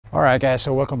Alright guys,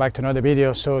 so welcome back to another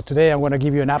video. So today I'm going to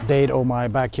give you an update on my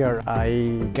backyard.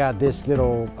 I got this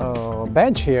little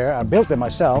bench here. I built it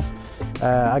myself.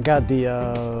 I got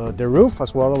the roof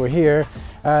as well over here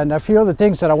and a few other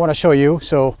things that I want to show you,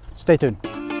 so stay tuned.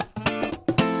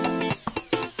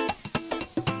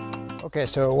 Okay,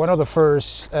 so one of the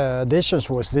first additions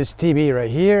was this TV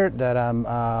right here that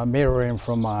I'm mirroring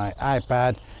from my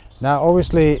iPad. Now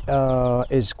obviously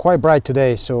it's quite bright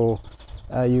today, so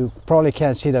you probably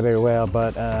can't see that very well,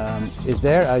 but it's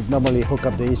there. I normally hook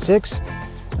up the E6.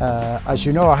 As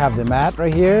you know, I have the mat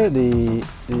right here, the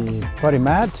putting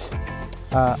mat.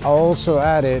 I also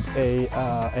added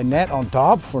a net on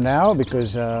top for now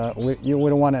because we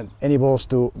don't want any balls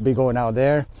to be going out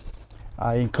there.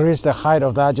 I increased the height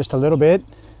of that just a little bit,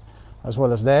 as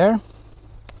well as there.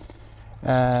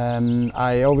 And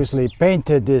I obviously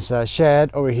painted this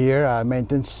shed over here.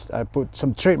 I put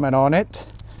some treatment on it.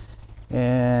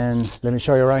 And let me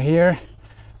show you right here.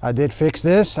 I did fix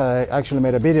this. I actually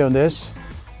made a video on this,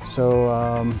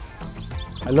 so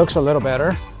it looks a little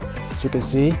better, as you can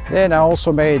see. Then I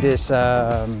also made this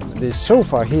this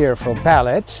sofa here from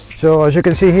pallets. So as you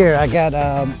can see here, I had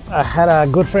a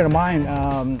good friend of mine.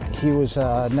 He was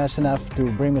nice enough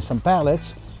to bring me some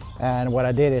pallets, and what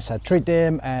I did is I treat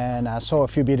them, and I saw a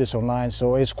few videos online.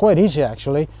 So it's quite easy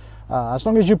actually, as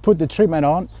long as you put the treatment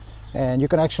on. And you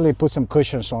can actually put some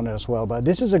cushions on it as well. But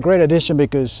this is a great addition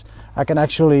because I can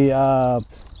actually,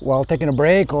 while taking a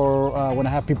break or when I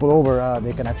have people over,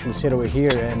 they can actually sit over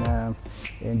here. And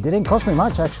it didn't cost me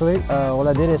much actually. All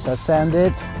I did is I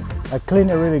sanded it, I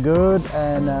cleaned it really good,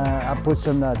 and I put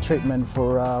some treatment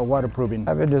for waterproofing.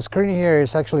 Having the screen here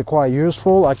is actually quite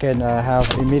useful. I can have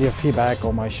immediate feedback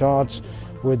on my shots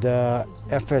with the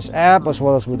FS app as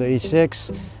well as with the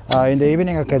E6. In the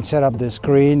evening I can set up the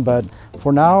screen, but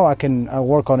for now I can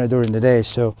work on it during the day.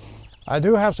 So I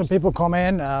do have some people come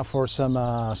in for some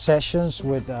sessions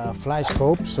with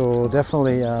Flightscope, so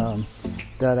definitely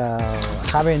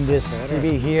having this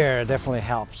TV here definitely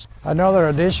helps. Another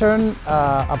addition,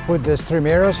 I put these 3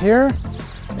 mirrors here,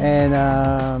 and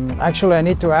actually I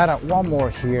need to add one more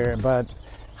here, but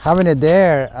having it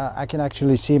there I can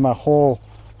actually see my whole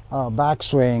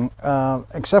backswing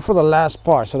except for the last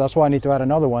part, so that's why I need to add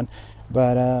another one.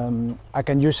 But I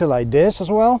can use it like this as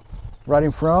well, right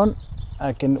in front.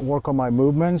 I can work on my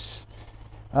movements,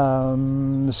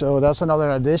 so that's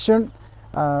another addition.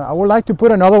 I would like to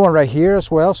put another one right here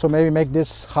as well, so maybe make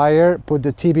this higher, put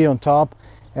the TV on top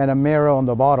and a mirror on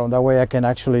the bottom. That way I can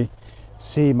actually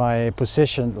see my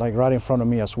position like right in front of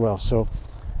me as well. So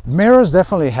mirrors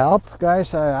definitely help,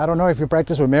 guys. I don't know if you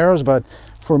practice with mirrors, but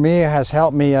for me it has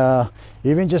helped me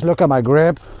even just look at my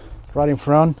grip right in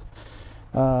front.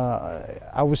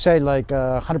 I would say like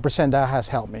 100% that has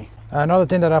helped me. Another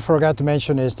thing that I forgot to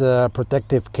mention is the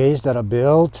protective case that I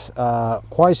built.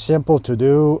 Quite simple to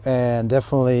do, and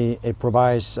definitely it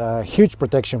provides huge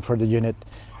protection for the unit.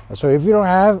 So if you don't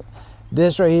have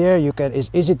this right here, it's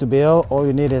easy to build. All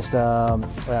you need is the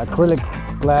acrylic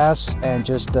glass, and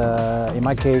just in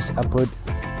my case I put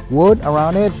wood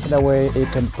around it. That way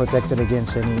it can protect it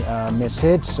against any missed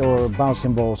hits or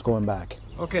bouncing balls going back.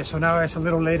 Okay, so now it's a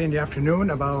little late in the afternoon,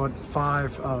 about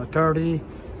 5:30.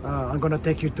 I'm gonna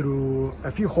take you through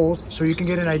a few holes so you can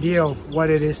get an idea of what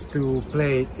it is to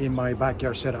play in my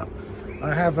backyard setup.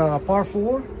 I have a par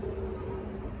 4,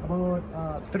 about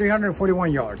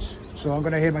 341 yards. So I'm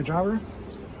gonna hit my driver.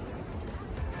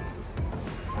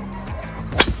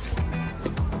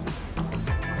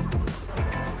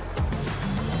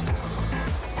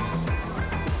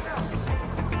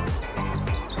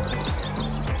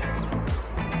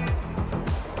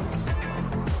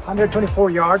 ...124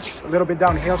 yards, a little bit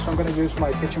downhill, so I'm going to use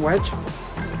my pitching wedge.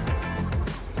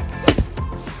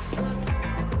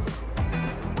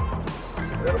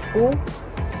 A little pull,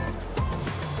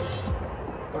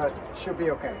 but should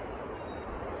be okay.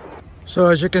 So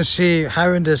as you can see,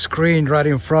 having the screen right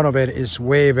in front of it is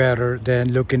way better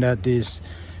than looking at the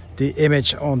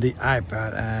image on the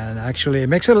iPad, and actually it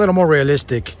makes it a little more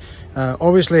realistic.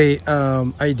 Obviously,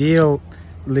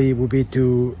 ideally would be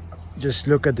to just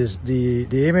look at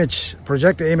the image,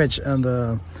 project the image on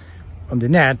the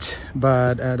net,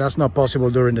 but that's not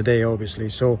possible during the day, obviously.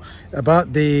 So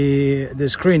but the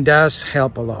screen does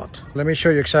help a lot. Let me show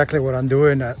you exactly what I'm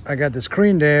doing. I got the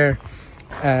screen there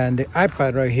and the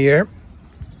iPad right here,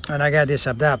 and I got this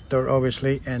adapter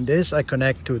obviously, and this I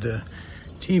connect to the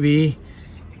TV,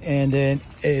 and then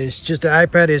it's just the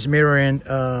iPad is mirroring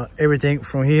everything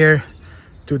from here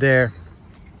to there.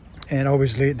 And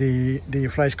obviously the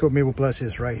Flightscope Mevo Plus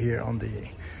is right here on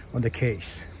the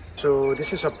case. So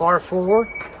this is a par 4.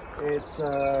 It's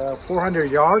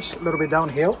 400 yards, a little bit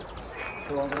downhill.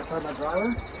 So I'm going to try my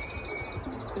driver.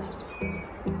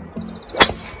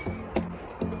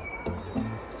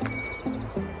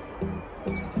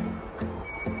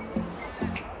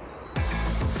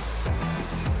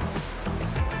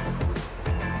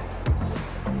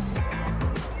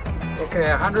 Okay,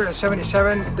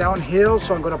 177 downhill,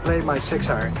 so I'm going to play my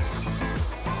 6-iron.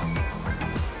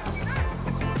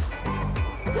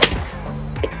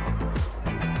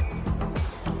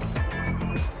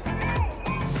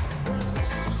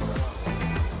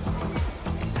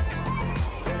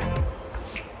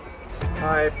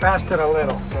 I passed it a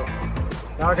little, so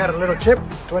now I got a little chip,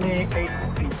 28 feet.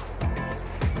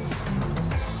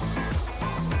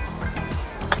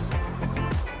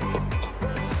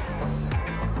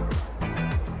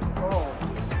 Oh,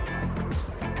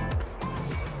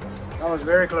 that was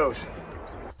very close.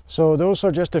 So those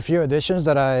are just a few additions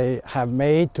that I have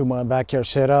made to my backyard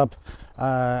setup.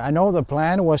 I know the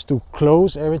plan was to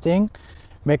close everything,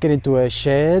 make it into a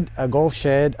shed, a golf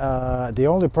shed. The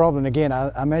only problem, again,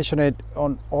 I mentioned it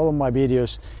on all of my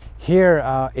videos, here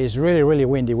is really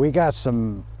windy. We got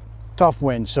some tough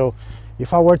winds, so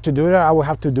if I were to do that, I would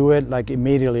have to do it like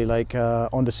immediately, like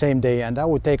on the same day, and that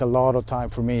would take a lot of time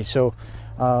for me. So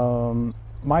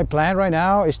my plan right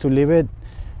now is to leave it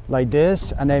like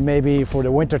this, and then maybe for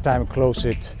the winter time close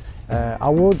it. I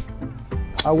would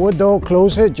though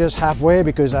close it just halfway,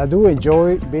 because I do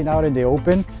enjoy being out in the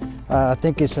open. I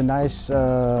think it's a nice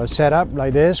setup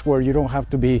like this, where you don't have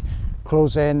to be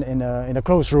closed in a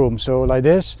closed room. So like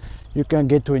this, you can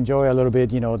get to enjoy a little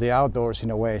bit, you know, the outdoors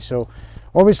in a way. So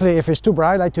obviously, if it's too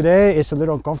bright like today, it's a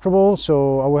little uncomfortable.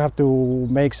 So I will have to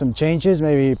make some changes,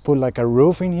 maybe put like a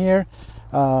roof in here.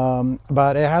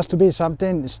 But it has to be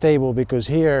something stable, because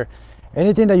here,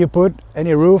 anything that you put,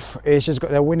 any roof, it's just,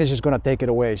 the wind is just going to take it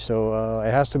away. So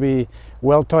it has to be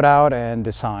well thought out and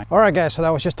designed. All right, guys, so that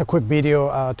was just a quick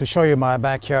video to show you my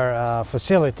backyard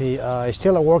facility. It's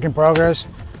still a work in progress,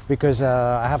 because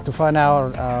I have to find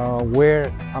out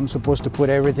where I'm supposed to put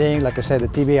everything. Like I said, the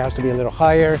TV has to be a little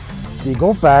higher. The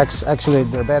golf bags, actually,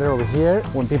 they're better over here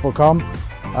when people come.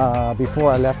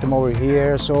 Before I left them over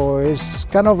here. So it's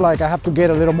kind of like I have to get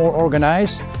a little more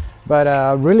organized. But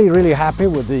really happy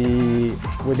with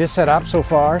this setup so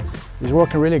far. It's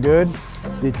working really good.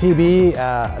 The TV,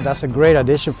 that's a great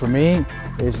addition for me.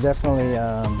 It's definitely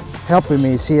helping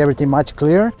me see everything much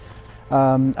clearer.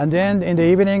 And then in the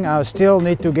evening, I still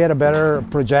need to get a better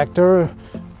projector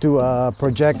to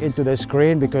project into the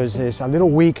screen, because it's a little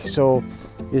weak, so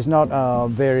it's not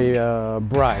very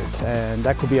bright, and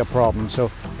that could be a problem. So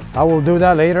I will do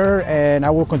that later, and I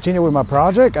will continue with my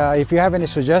project. If you have any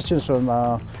suggestions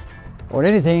or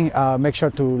anything, make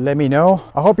sure to let me know.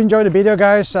 I hope you enjoyed the video,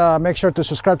 guys. Make sure to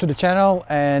subscribe to the channel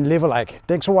and leave a like.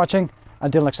 Thanks for watching.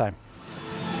 Until next time.